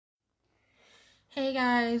Hey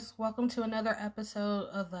guys, welcome to another episode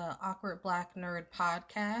of the Awkward Black Nerd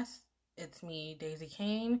podcast. It's me, Daisy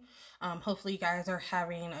Kane. Hopefully, you guys are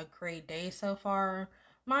having a great day so far.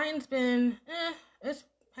 Mine's been, it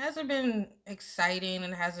hasn't been exciting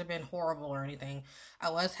and hasn't been horrible or anything.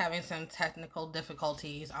 I was having some technical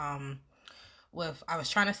difficulties. I was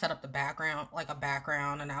trying to set up the background, like a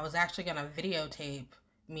background, and I was actually gonna videotape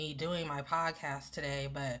me doing my podcast today,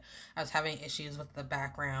 but I was having issues with the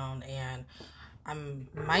background and I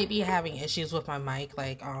might be having issues with my mic.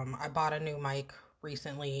 I bought a new mic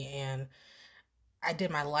recently and I did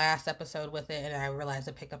my last episode with it and I realized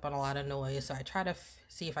it picked up on a lot of noise. So I try to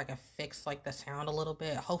see if I can fix like the sound a little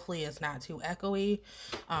bit. Hopefully it's not too echoey.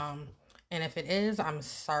 And if it is, I'm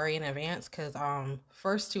sorry in advance because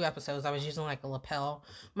first two episodes I was using like a lapel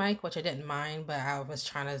mic, which I didn't mind, but I was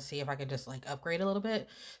trying to see if I could just like upgrade a little bit.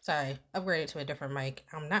 So I upgraded to a different mic.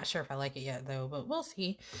 I'm not sure if I like it yet though, but we'll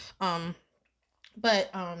see.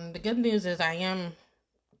 But the good news is I am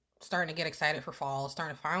starting to get excited for fall. It's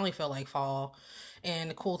starting to finally feel like fall. And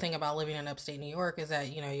the cool thing about living in upstate New York is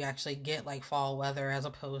that, you actually get like fall weather as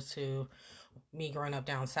opposed to me growing up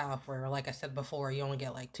down south where, like I said before, you only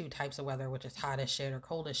get like two types of weather, which is hot as shit or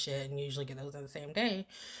cold as shit, and you usually get those in the same day.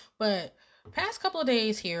 But past couple of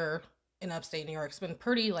days here in upstate New York, it's been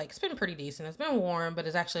pretty decent. It's been warm, but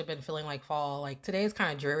it's actually been feeling like fall. Like today's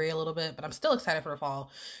kind of dreary a little bit, but I'm still excited for the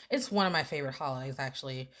fall. It's one of my favorite holidays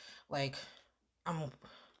actually. Like I'm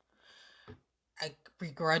I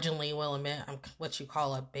begrudgingly will admit I'm what you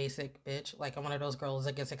call a basic bitch. Like I'm one of those girls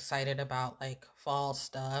that gets excited about like fall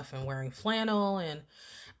stuff and wearing flannel, and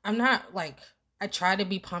I'm not like I try to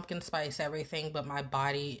be pumpkin spice everything, but my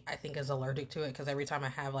body I think is allergic to it because every time I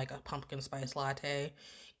have like a pumpkin spice latte,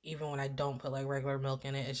 even when I don't put like regular milk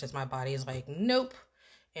in it, it's just my body is like nope.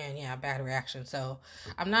 And yeah, bad reaction. So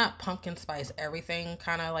I'm not pumpkin spice everything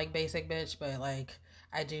kind of like basic bitch, but like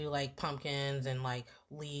I do like pumpkins and like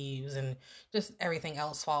leaves and just everything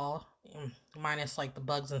else fall, minus like the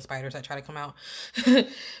bugs and spiders that try to come out.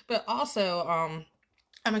 But also,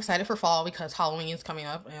 I'm excited for fall because Halloween is coming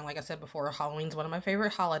up. And like I said before, Halloween's one of my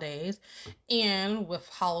favorite holidays. And with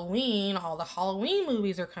Halloween, all the Halloween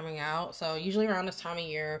movies are coming out. So usually around this time of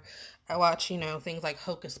year, I watch, things like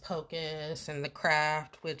Hocus Pocus and The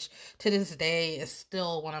Craft, which to this day is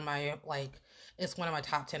still it's one of my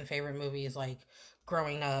top 10 favorite movies. Like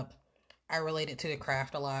growing up, I related to The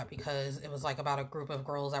Craft a lot because it was like about a group of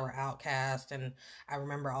girls that were outcast. And I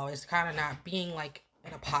remember always kind of not being like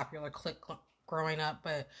in a popular clique growing up,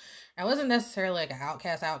 but I wasn't necessarily like an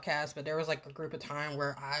outcast, but there was like a group of time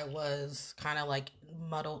where I was kind of like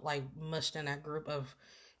muddled, like mushed in that group of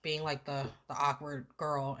being like the awkward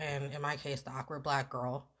girl, and in my case, the awkward black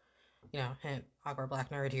girl. Hint, awkward black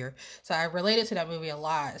nerd here. So I related to that movie a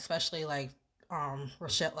lot, especially like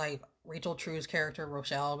Rochelle, like Rachel True's character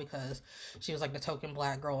Rochelle, because she was like the token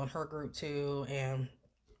black girl in her group too, and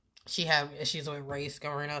she had issues with race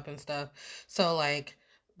growing up and stuff. So like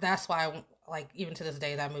that's why like even to this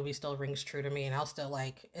day that movie still rings true to me, and I'll still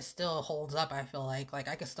like it still holds up. I feel like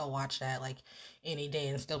I could still watch that like any day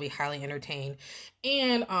and still be highly entertained.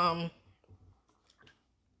 And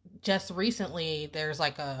just recently there's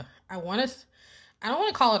like I don't want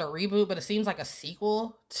to call it a reboot, but it seems like a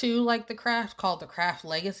sequel to like The Craft called The Craft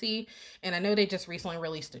Legacy. And I know they just recently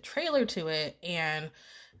released a trailer to it, and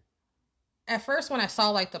at first when I saw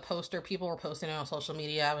like the poster, people were posting it on social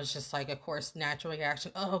media, I was just like, of course, natural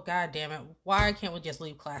reaction, oh god damn it, why can't we just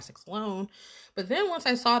leave classics alone? But then once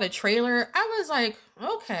I saw the trailer, I was like,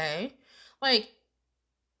 okay, like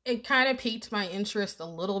it kind of piqued my interest a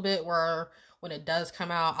little bit, where when it does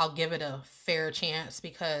come out, I'll give it a fair chance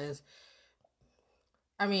because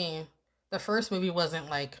I mean, the first movie wasn't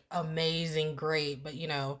like amazing great, but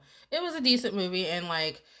it was a decent movie. And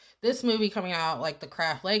like this movie coming out, like The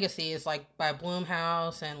Craft Legacy, is like by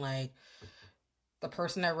Bloomhouse, and like the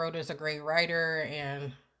person that wrote it is a great writer,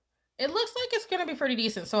 and it looks like it's gonna be pretty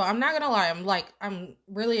decent. So I'm not gonna lie, I'm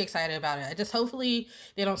really excited about it. I just hopefully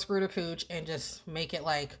they don't screw the pooch and just make it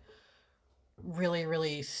like really,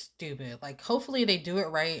 really stupid. Like hopefully they do it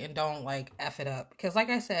right and don't like F it up. Because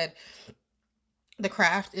like I said, the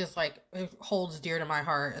craft is like it holds dear to my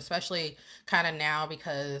heart, especially kind of now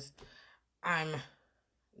because I'm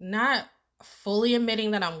not fully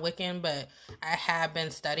admitting that I'm Wiccan, but I have been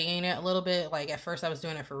studying it a little bit. Like at first I was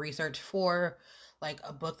doing it for research for like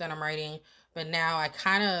a book that I'm writing, but now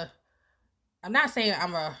I'm not saying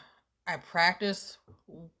I practice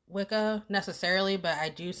Wicca necessarily, but I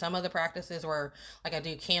do some of the practices where like I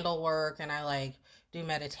do candle work and I like do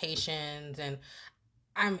meditations, and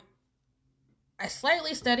I'm I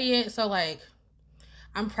slightly study it, so like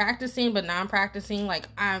I'm practicing but non-practicing. Like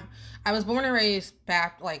I was born and raised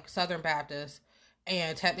like Southern Baptist,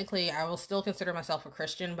 and technically I will still consider myself a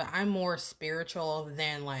Christian, but I'm more spiritual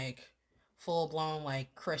than like full blown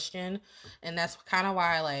like Christian, and that's kind of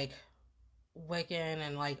why like Wiccan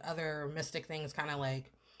and like other mystic things kind of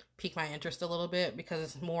like pique my interest a little bit, because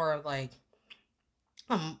it's more of like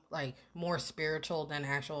more spiritual than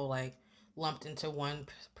actual like lumped into one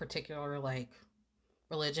particular like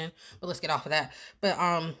religion. But let's get off of that. But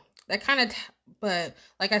that kind of but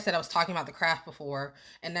like I said, I was talking about the craft before,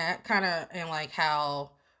 and that kind of, and like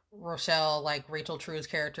how Rochelle, like Rachel True's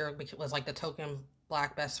character, was like the token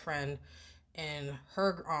black best friend in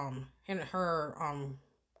her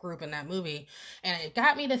group in that movie. And it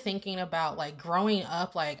got me to thinking about like growing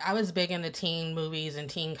up. Like I was big into teen movies and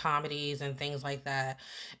teen comedies and things like that,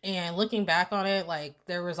 and looking back on it, like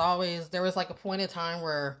there was like a point in time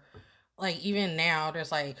where like even now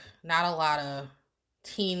there's like not a lot of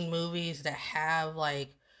teen movies that have like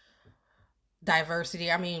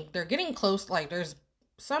diversity. I mean, they're getting close. Like there's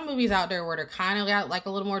some movies out there where they're kind of got like a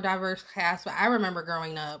little more diverse cast, but I remember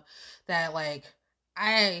growing up that like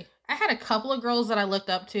I had a couple of girls that I looked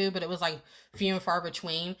up to, but it was like few and far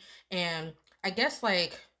between. And I guess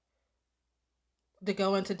like to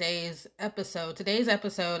go in today's episode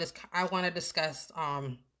is I want to discuss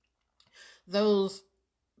those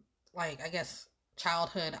like I guess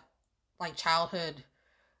childhood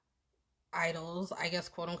idols, I guess,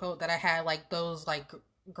 quote unquote, that I had, like those like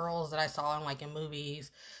girls that I saw in like in movies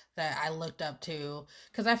that I looked up to,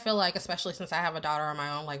 because I feel like, especially since I have a daughter of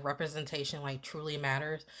my own, like representation like truly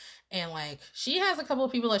matters. And like she has a couple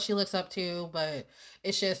of people that she looks up to, but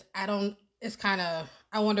it's just it's kind of,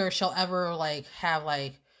 I wonder if she'll ever like have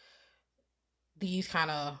like these kind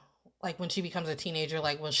of, like when she becomes a teenager,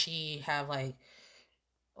 like will she have like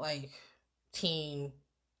teen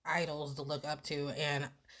idols to look up to. And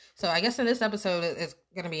so I guess in this episode it's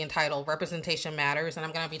going to be entitled Representation Matters, and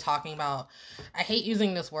I'm going to be talking about, I hate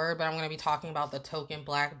using this word, but I'm going to be talking about the token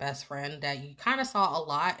black best friend that you kind of saw a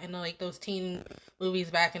lot in like those teen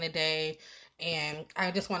movies back in the day. And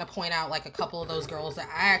I just want to point out like a couple of those girls that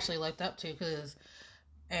I actually looked up to,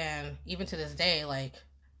 and even to this day, like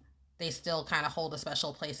they still kind of hold a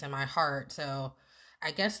special place in my heart. So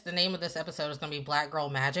I guess the name of this episode is going to be Black Girl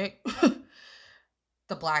Magic,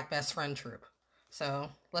 the Black Best Friend Troop. So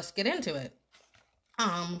let's get into it.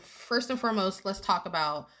 First and foremost, let's talk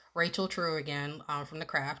about Rachel True again, from The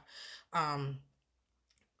Craft.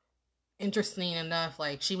 Interesting enough,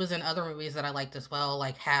 like she was in other movies that I liked as well,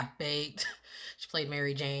 like Half Baked. She played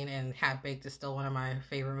Mary Jane, and Half Baked is still one of my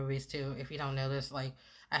favorite movies too. If you don't know this, like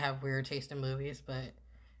I have weird taste in movies, but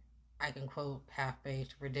I can quote Half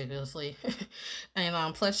Baked ridiculously.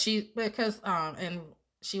 And plus and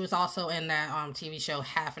she was also in that TV show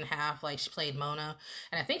Half and Half. Like she played Mona,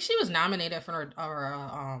 and I think she was nominated for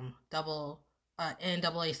her double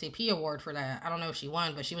NAACP award for that. I don't know if she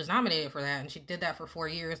won, but she was nominated for that, and she did that for 4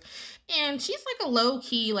 years. And she's like a low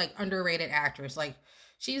key, like underrated actress. Like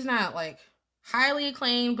she's not like highly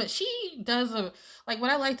acclaimed, but she does like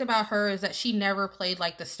what I liked about her is that she never played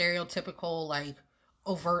like the stereotypical like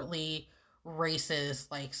overtly racist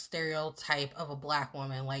like stereotype of a black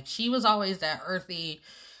woman. Like she was always that earthy,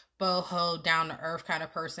 boho, down to earth kind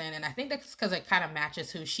of person, and I think that's because it kind of matches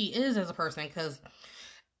who she is as a person. Because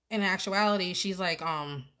in actuality, she's like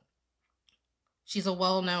she's a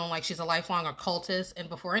well-known, like she's a lifelong occultist, and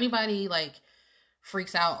before anybody like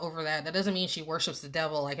freaks out over that, that doesn't mean she worships the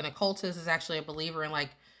devil. Like an occultist is actually a believer in like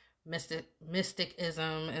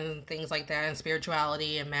mysticism and things like that, and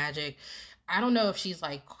spirituality and magic. I don't know if she's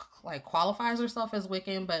like qualifies herself as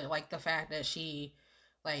Wiccan, but like the fact that she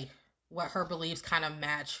like what her beliefs kind of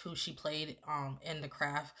match who she played in The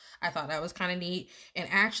Craft, I thought that was kind of neat. And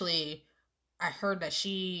actually I heard that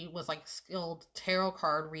she was like skilled tarot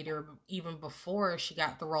card reader even before she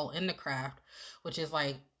got the role in The Craft, which is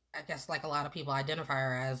like, I guess like a lot of people identify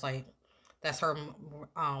her as like that's her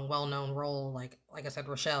well-known role, like I said,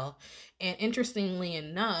 Rochelle. And interestingly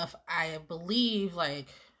enough, I believe like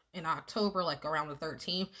in October, like around the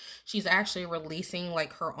 13th, she's actually releasing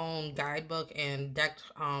like her own guidebook and deck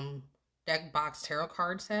box tarot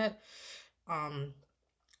card set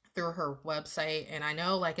through her website. And I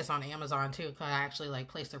know like it's on Amazon too, because I actually like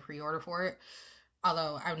placed a pre-order for it.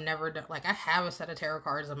 Although I've never done, like I have a set of tarot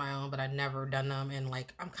cards of my own, but I've never done them. And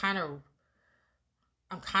like I'm kind of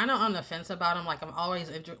on the fence about them. Like I've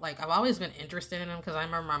always been interested in them because I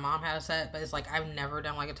remember my mom had a set, but it's like I've never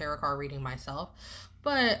done like a tarot card reading myself.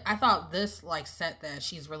 But I thought this like set that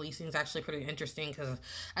she's releasing is actually pretty interesting, because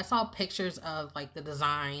I saw pictures of like the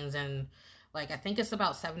designs, and like I think it's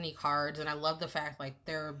about 70 cards, and I love the fact like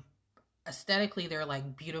they're aesthetically they're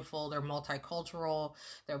like beautiful, they're multicultural,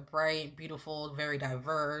 they're bright, beautiful, very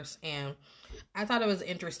diverse. And I thought it was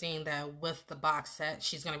interesting that with the box set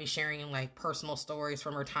she's going to be sharing like personal stories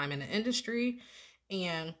from her time in the industry.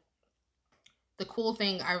 And the cool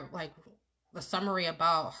thing, I like the summary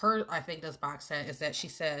about her, I think this box set is that she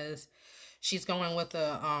says she's going with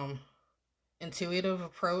a intuitive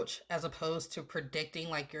approach as opposed to predicting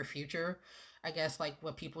like your future. I guess like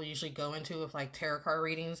what people usually go into with like tarot card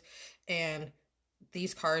readings. And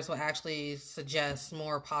these cards will actually suggest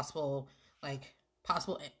more like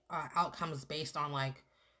possible outcomes based on like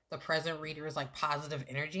the present reader's like positive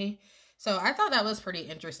energy. So I thought that was pretty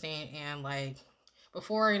interesting. And like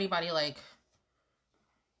before anybody like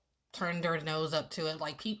turn their nose up to it,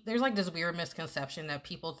 like there's like this weird misconception that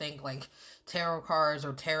people think like tarot cards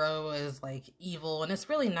or tarot is like evil, and it's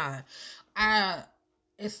really not.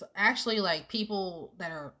 It's actually like people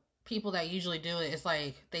that usually do it, it's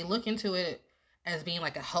like they look into it as being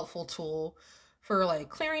like a helpful tool for like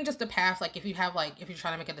clearing just a path. Like if you have like if you're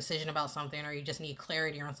trying to make a decision about something or you just need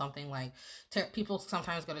clarity on something, like people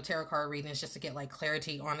sometimes go to tarot card readings just to get like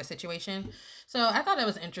clarity on a situation. So I thought that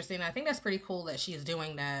was interesting. I think that's pretty cool that she's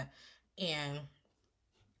doing that and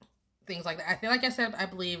things like that. I feel like I said, I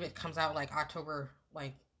believe it comes out like October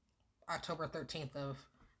 13th of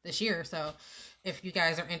this year. So if you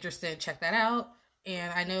guys are interested, check that out.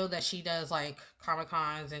 And I know that she does like Comic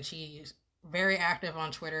Cons and she's very active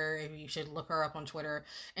on Twitter. You should look her up on Twitter.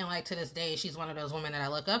 And like to this day, she's one of those women that I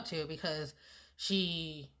look up to because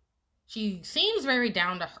she seems very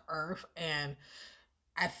down to earth. And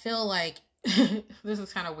I feel like this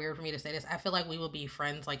is kind of weird for me to say this. I feel like we would be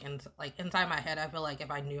friends. Like inside my head, I feel like if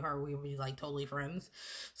I knew her, we would be like totally friends.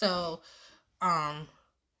 So, I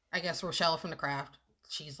guess Rochelle from The Craft,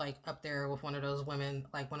 she's like up there with one of those women,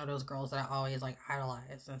 like one of those girls that I always like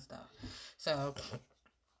idolize and stuff. So,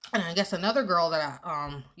 and I guess another girl that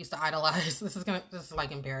I used to idolize. This is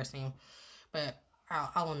like embarrassing, but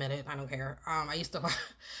I'll admit it. I don't care. I used to.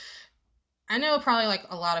 I know probably like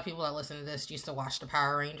a lot of people that listen to this used to watch the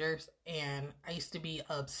Power Rangers, and I used to be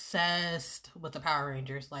obsessed with the Power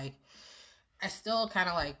Rangers. Like, I still kind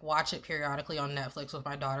of like watch it periodically on Netflix with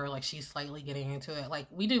my daughter. Like, she's slightly getting into it. Like,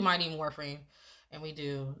 we do Mighty Morphin and we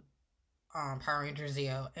do Power Rangers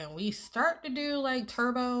Zeo, and we start to do like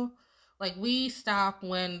Turbo. Like, we stop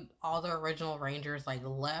when all the original Rangers like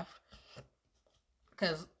left,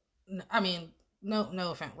 because I mean, no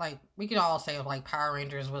offense, like we could all say like Power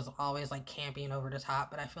Rangers was always like campy and over the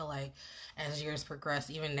top, but I feel like as years progress,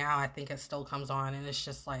 even now I think it still comes on, and it's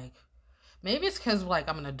just like, maybe it's because like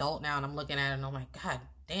I'm an adult now and I'm looking at it and I'm like, god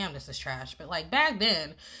damn, this is trash. But like back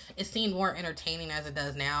then it seemed more entertaining as it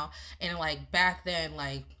does now. And like back then,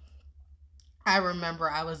 like I remember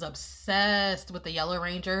I was obsessed with the Yellow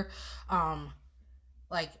Ranger.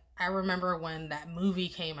 Like I remember when that movie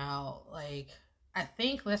came out, like I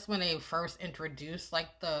think that's when they first introduced like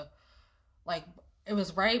it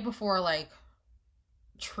was right before like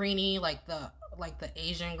Trini, like the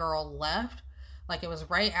Asian girl left. Like it was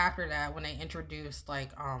right after that when they introduced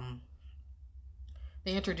like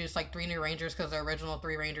three new Rangers, because the original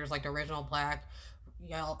three Rangers, like the original black,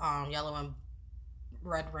 yellow and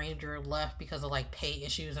Red Ranger left because of like pay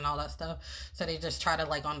issues and all that stuff. So they just try to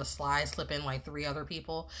like on the slide slip in like three other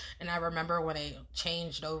people. And I remember when they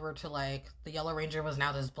changed over to like the Yellow Ranger was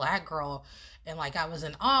now this black girl, and like I was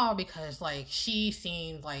in awe because like she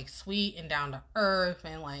seemed like sweet and down to earth,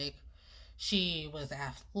 and like she was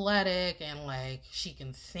athletic and like she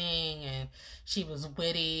can sing and she was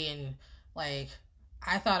witty, and like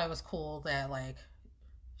I thought it was cool that like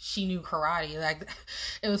she knew karate. Like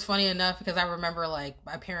it was funny enough because I remember like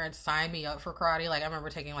my parents signed me up for karate. Like I remember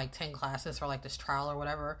taking like 10 classes for like this trial or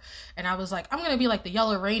whatever, and I was like, I'm gonna be like the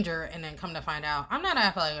Yellow Ranger, and then come to find out I'm not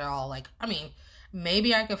athletic at all. Like I mean,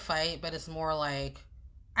 maybe I could fight, but it's more like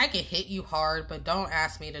I could hit you hard, but don't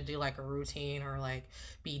ask me to do like a routine or like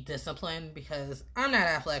be disciplined, because I'm not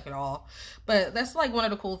athletic at all. But that's like one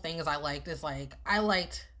of the cool things I liked is like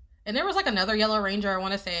and there was like another Yellow Ranger. I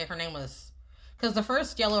want to say her name was, because the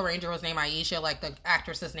first Yellow Ranger was named Aisha, like the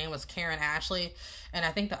actress's name was Karen Ashley, and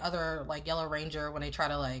I think the other like Yellow Ranger, when they try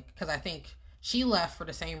to like, because I think she left for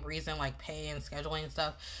the same reason, like pay and scheduling and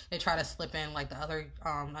stuff, they try to slip in like the other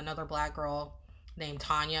another black girl named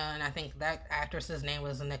Tanya, and I think that actress's name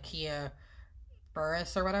was Nakia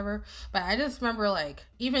Burris or whatever. But I just remember like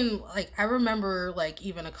even like I remember like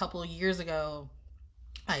even a couple of years ago,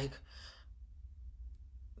 like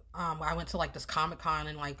I went to like this Comic Con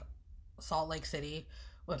in like Salt Lake City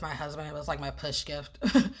with my husband. It was like my push gift.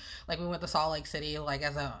 Like we went to Salt Lake City, like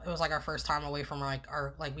it was like our first time away from like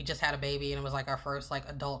like we just had a baby, and it was like our first like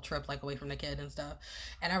adult trip, like away from the kid and stuff.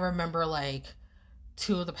 And I remember like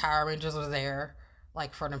two of the Power Rangers was there,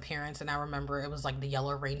 like for an appearance, and I remember it was like the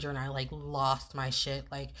Yellow Ranger, and I like lost my shit.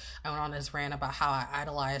 Like I went on this rant about how I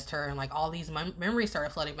idolized her, and like all these memories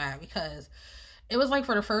started flooding back because it was like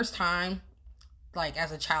for the first time, like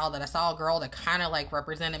as a child, that I saw a girl that kind of like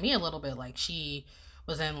represented me a little bit. Like she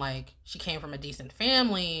was in like she came from a decent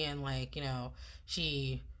family, and like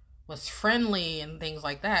she was friendly and things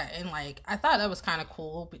like that. And like I thought that was kind of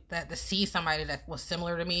cool that to see somebody that was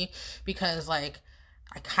similar to me, because like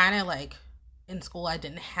I kind of like in school I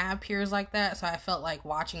didn't have peers like that, so I felt like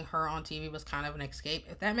watching her on TV was kind of an escape,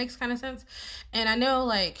 if that makes kind of sense. And I know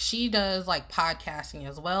like she does like podcasting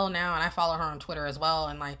as well now, and I follow her on Twitter as well,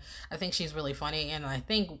 and like I think she's really funny. And I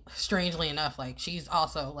think strangely enough, like she's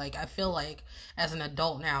also like, I feel like as an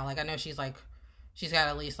adult now, like I know she's got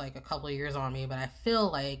at least like a couple of years on me, but I feel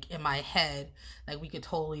like in my head like we could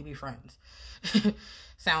totally be friends.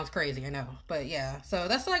 Sounds crazy, I know, but yeah. So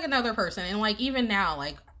that's like another person. And like even now,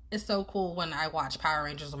 like it's so cool when I watch Power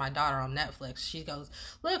Rangers with my daughter on Netflix. She goes,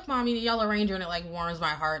 "Look, mommy, the Yellow Ranger," and it like warms my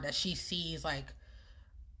heart that she sees like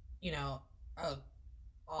a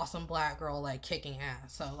awesome black girl like kicking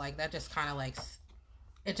ass. So like that just kind of like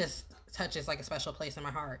it just touches like a special place in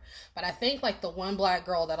my heart. But I think like the one black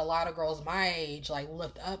girl that a lot of girls my age like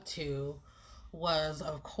looked up to was,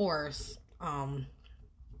 of course,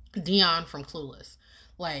 Dion from Clueless.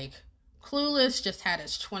 Like Clueless just had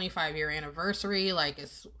its 25-year anniversary. Like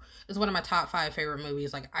it's one of my top 5 favorite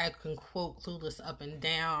movies. Like I can quote Clueless up and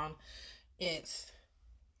down. It's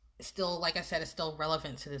still, like I said, it's still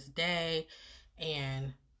relevant to this day.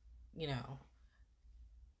 And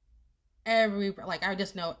I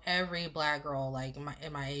just know every black girl like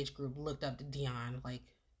in my age group looked up to Dion, like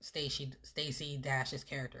Stacey Dash's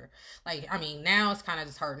character. Like I mean now it's kind of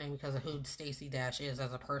disheartening because of who Stacey Dash is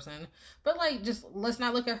as a person, but like just let's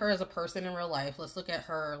not look at her as a person in real life. Let's look at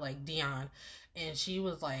her like Dion, and she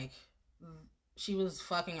was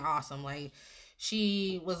fucking awesome. Like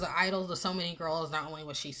she was an idol to so many girls. Not only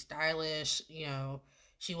was she stylish,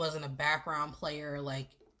 she wasn't a background player like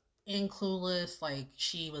in Clueless. Like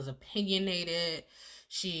she was opinionated.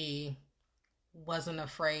 She wasn't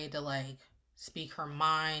afraid to like speak her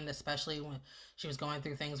mind, especially when she was going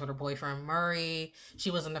through things with her boyfriend Murray.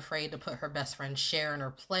 She wasn't afraid to put her best friend Cher in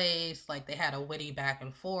her place. Like they had a witty back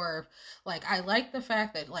and forth. Like I like the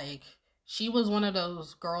fact that like she was one of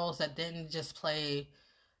those girls that didn't just play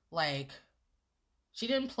like she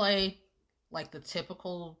didn't play like the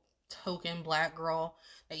typical token black girl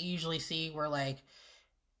that you usually see, where like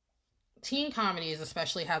teen comedies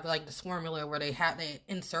especially have like this formula where they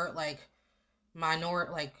insert like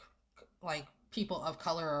like people of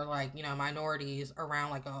color, or like minorities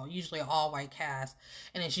around like usually all white cast,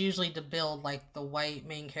 and it's usually to build like the white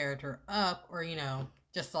main character up, or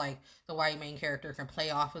just like the white main character can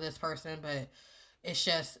play off of this person. But it's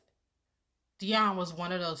just Dion was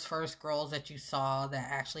one of those first girls that you saw that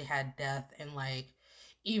actually had depth, and like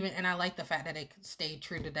and I like the fact that they stayed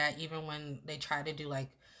true to that even when they tried to do like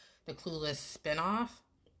the Clueless spinoff.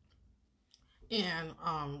 And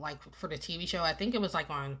like for the TV show, I think it was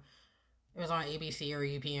on ABC or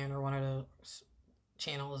UPN or one of those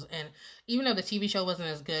channels. And even though the TV show wasn't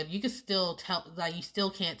as good, you could still tell, like, you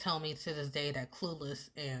still can't tell me to this day that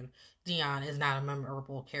Clueless and Dion is not a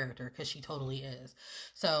memorable character, because she totally is.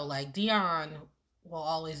 So like Dion will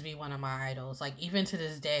always be one of my idols. Like even to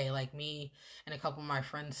this day, like me and a couple of my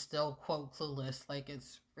friends still quote Clueless. Like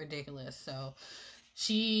it's ridiculous. So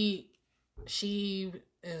she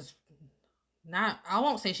is not, I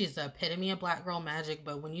won't say she's the epitome of black girl magic,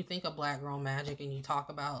 but when you think of black girl magic and you talk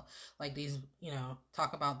about like these,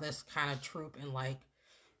 talk about this kind of trope in like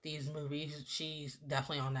these movies, she's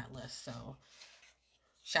definitely on that list. So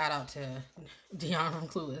shout out to Dion from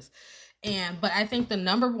Clueless. But I think the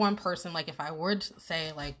number one person, like if I were to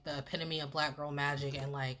say like the epitome of black girl magic,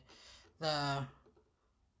 and like the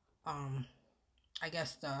I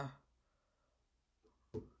guess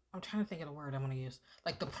I'm trying to think of the word I'm going to use.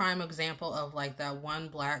 Like the prime example of like that one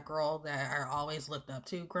black girl that I always looked up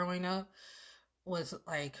to growing up was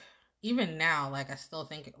like, even now, like I still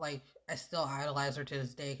think, like I still idolize her to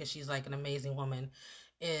this day because she's like an amazing woman,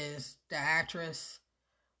 is the actress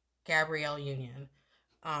Gabrielle Union.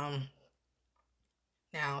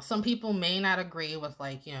 Now some people may not agree with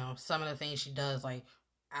like, some of the things she does like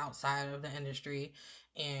outside of the industry,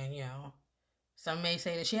 and some may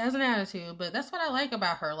say that she has an attitude, but that's what I like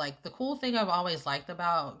about her. Like, the cool thing I've always liked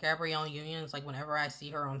about Gabrielle Union is, like, whenever I see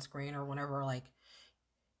her on screen, or whenever, like,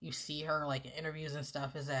 you see her like in interviews and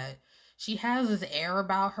stuff is that she has this air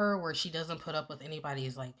about her where she doesn't put up with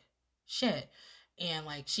anybody's like shit. And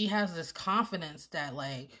like she has this confidence that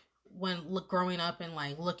like growing up and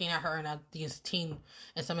like looking at her and these teen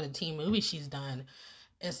and some of the teen movies she's done,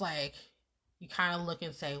 it's like you kind of look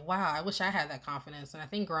and say, wow, I wish I had that confidence. And I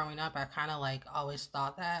think growing up I kind of like always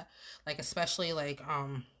thought that, like especially like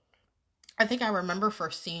I think I remember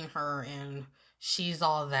first seeing her in She's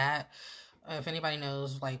All That. If anybody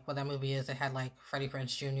knows like what that movie is, it had like Freddie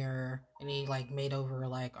Prinze Jr. and he like made over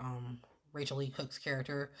like Rachel Lee Cook's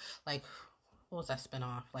character. Like what was that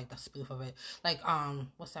spinoff? Like the spoof of it. Like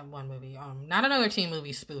what's that one movie? Not Another Teen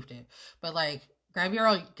Movie spoofed it, but like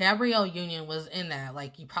Gabrielle Union was in that.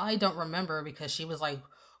 Like you probably don't remember because she was like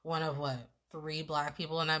one of what 3 black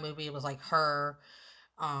people in that movie. It was like her,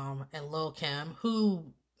 and Lil Kim, who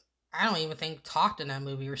I don't even think talked in that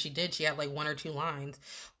movie, or she did. She had like 1 or 2 lines,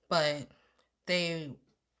 but they,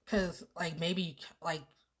 because like maybe like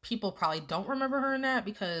people probably don't remember her in that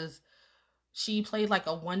because she played like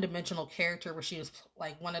a one-dimensional character where she was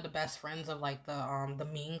like one of the best friends of like the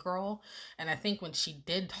mean girl. And I think when she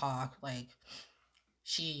did talk, like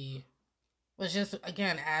she was just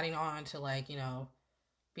again adding on to like, you know,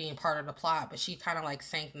 being part of the plot, but she kind of like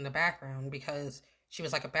sank in the background because she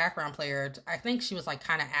was like a background player. I think she was like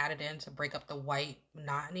kind of added in to break up the white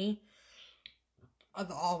monotony of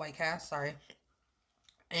the all white cast. Sorry.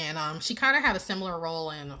 And she kind of had a similar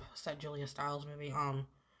role in what's that Julia Stiles movie?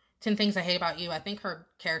 10 Things I Hate About You. I think her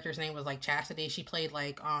character's name was like Chastity. She played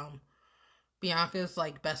like Bianca's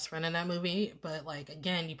like best friend in that movie, but like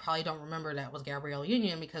again, you probably don't remember that was Gabrielle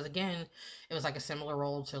Union because again, it was like a similar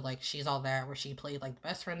role to like She's All That, where she played like the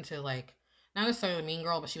best friend to like not necessarily a mean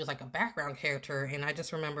girl, but she was like a background character. And I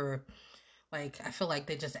just remember like I feel like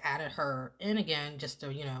they just added her in again just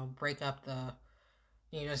to, you know, break up the,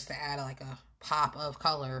 you know, just to add like a pop of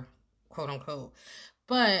color, quote unquote.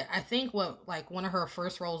 But I think what like one of her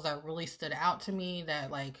first roles that really stood out to me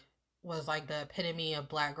that like was like the epitome of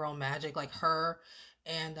black girl magic, like her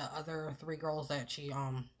and the other 3 girls that she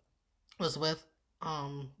was with,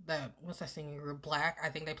 that what's that singing group, Black. I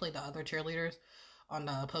think they played the other cheerleaders on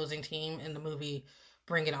the opposing team in the movie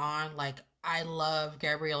Bring It On. Like I love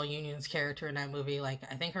Gabrielle Union's character in that movie. Like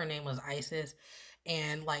I think her name was Isis.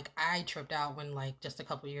 And like I tripped out when like just a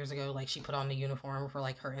couple years ago like she put on the uniform for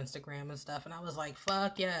like her Instagram and stuff, and I was like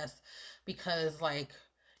fuck yes, because like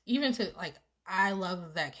even to like I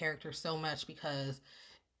love that character so much because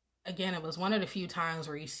again it was one of the few times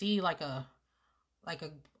where you see like a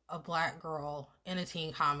black girl in a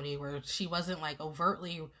teen comedy where she wasn't like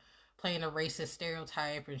overtly playing a racist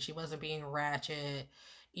stereotype and she wasn't being ratchet,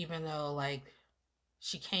 even though like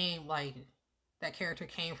she came like that character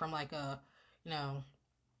came from like a, you know,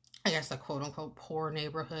 I guess a quote unquote poor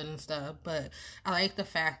neighborhood and stuff. But I like the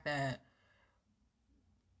fact that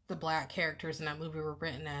the black characters in that movie were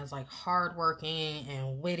written as like hardworking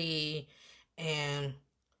and witty. And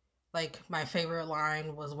like my favorite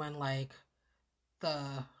line was the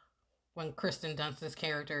when Kristen Dunst's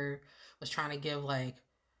character was trying to give like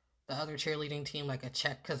the other cheerleading team like a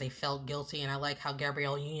check because they felt guilty. And I like how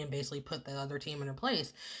Gabrielle Union basically put the other team in their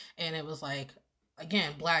place. And it was like,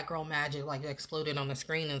 again, black girl magic like exploded on the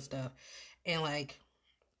screen and stuff. And like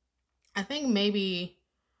I think maybe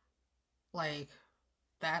like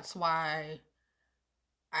that's why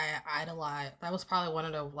I idolize. That was probably one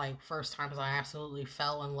of the like first times I absolutely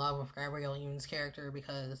fell in love with Gabrielle Union's character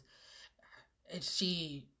because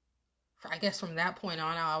she, I guess from that point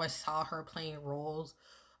on, I always saw her playing roles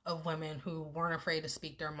of women who weren't afraid to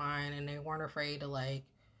speak their mind and they weren't afraid to like,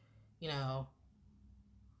 you know,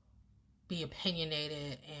 be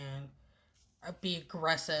opinionated and be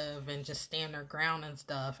aggressive and just stand their ground and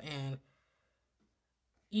stuff. And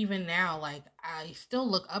even now, like I still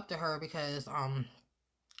look up to her because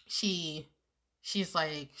she's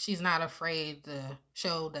like she's not afraid to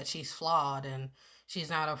show that she's flawed and she's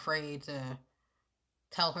not afraid to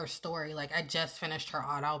tell her story. Like I just finished her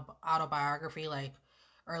autobiography like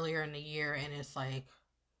earlier in the year, and it's like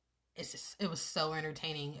it was so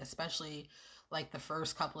entertaining, especially like the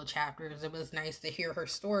first couple of chapters. It was nice to hear her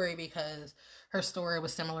story because her story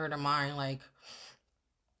was similar to mine, like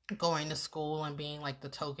going to school and being like the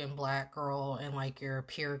token black girl in like your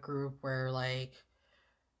peer group where like,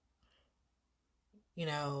 you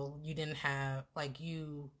know, you didn't have like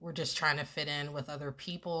you were just trying to fit in with other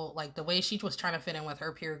people. Like the way she was trying to fit in with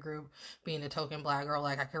her peer group being the token black girl,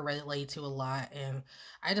 like I could relate to a lot. And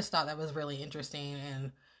I just thought that was really interesting,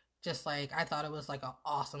 and just like I thought it was like an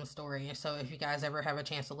awesome story. And so if you guys ever have a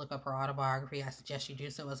chance to look up her autobiography, I suggest you do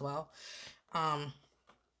so as well.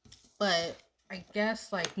 But I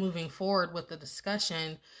guess like moving forward with the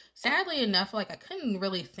discussion, sadly enough, like I couldn't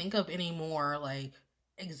really think of any more like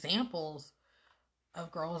examples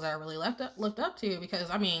of girls that I really looked up to, because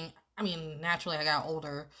I mean naturally I got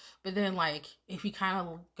older, but then like if you kind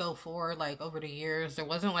of go forward like over the years, there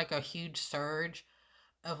wasn't like a huge surge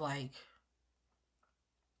of like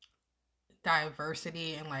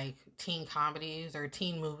diversity in like teen comedies or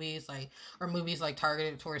teen movies, like, or movies like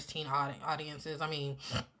targeted towards teen audiences. I mean,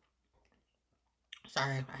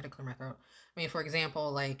 sorry, I had to clear my throat. I mean, for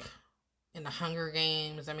example, like in the Hunger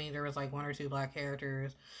Games, I mean, there was like one or two black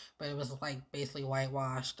characters, but it was like basically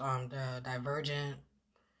whitewashed. The Divergent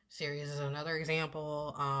series is another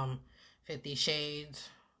example. 50 Shades.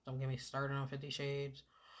 Don't get me started on 50 Shades.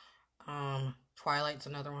 Twilight's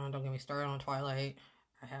another one. Don't get me started on Twilight.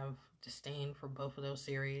 I have disdain for both of those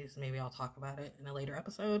series. Maybe I'll talk about it in a later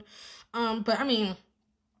episode. But I mean,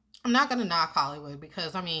 I'm not gonna knock Hollywood,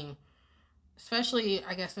 because I mean, especially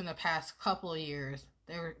I guess in the past couple of years,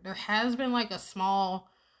 there has been like a small,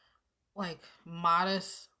 like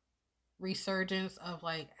modest resurgence of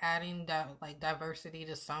like adding that like diversity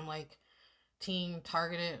to some like teen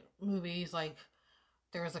targeted movies. Like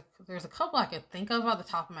there's a couple I could think of at the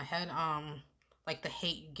top of my head. Like The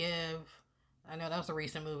Hate You Give. I know that was a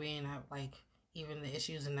recent movie, and that like even the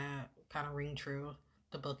issues in that kind of ring true.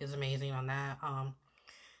 The book is amazing on that.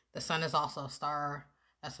 The Sun Is Also a Star.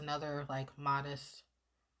 That's another like modest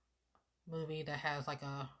movie that has like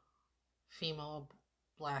a female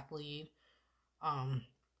black lead. Um,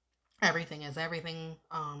 Everything is Everything.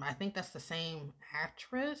 I think that's the same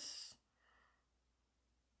actress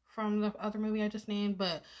from the other movie I just named,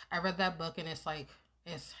 but I read that book and it's like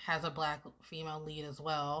it has a black female lead as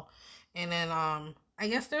well. And then I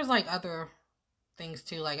guess there's like other things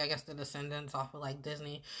too, like I guess The Descendants off of like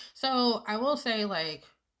Disney. So I will say like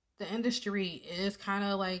the industry is kind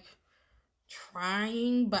of like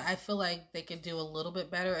trying, but I feel like they could do a little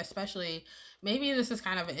bit better, especially maybe this is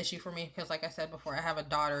kind of an issue for me because like I said before, I have a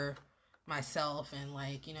daughter myself, and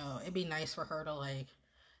like, you know, it'd be nice for her to like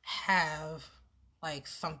have like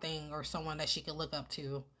something or someone that she could look up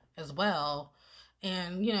to as well.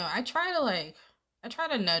 And you know, I try to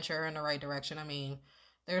nudge her in the right direction. I mean,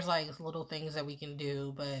 there's like little things that we can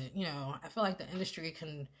do, but you know, I feel like the industry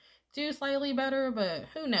can do slightly better, but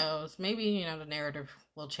who knows? Maybe, you know, the narrative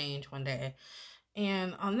will change one day.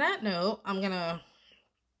 And on that note, I'm gonna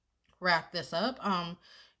wrap this up.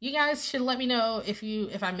 You guys should let me know if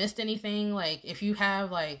I missed anything, like if you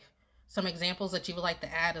have like some examples that you would like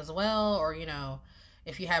to add as well, or you know,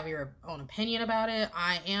 if you have your own opinion about it.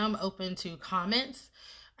 I am open to comments.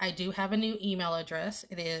 I do have a new email address.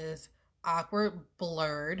 It is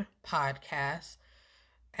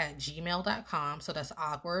awkwardblurredpodcast@gmail.com. So that's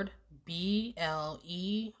awkward,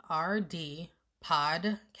 BLERD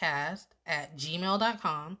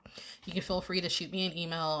podcast@gmail.com. You can feel free to shoot me an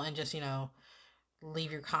email and just, you know,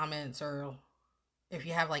 leave your comments, or if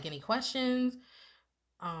you have like any questions,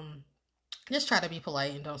 just try to be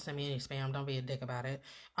polite and don't send me any spam. Don't be a dick about it.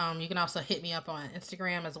 You can also hit me up on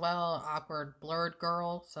Instagram as well, Awkward Blurred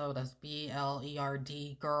Girl. So that's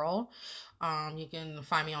BLERD Girl. You can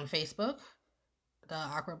find me on Facebook, the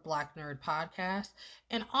Awkward Black Nerd Podcast.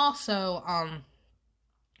 And also,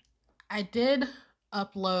 I did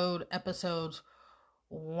upload episodes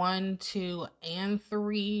 1, 2, and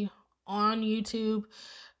 3 on YouTube.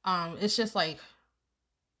 It's just like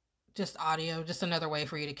just audio, just another way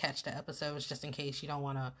for you to catch the episodes, just in case you don't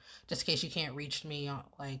want to, just in case you can't reach me on,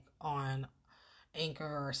 like on Anchor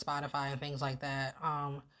or Spotify and things like that.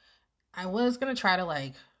 I was gonna try to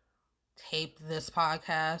like tape this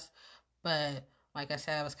podcast, but like I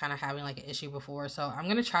said, I was kind of having like an issue before, so I'm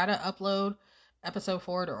gonna try to upload episode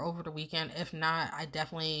 4 or over the weekend. If not, I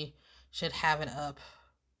definitely should have it up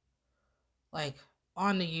like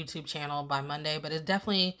on the YouTube channel by Monday. But it's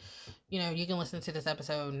definitely, you know, you can listen to this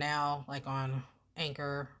episode now like on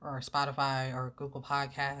Anchor or Spotify or Google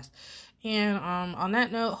Podcast. And on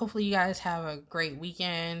that note, hopefully you guys have a great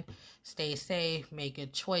weekend. Stay safe, make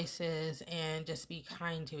good choices, and just be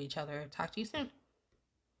kind to each other. Talk to you soon.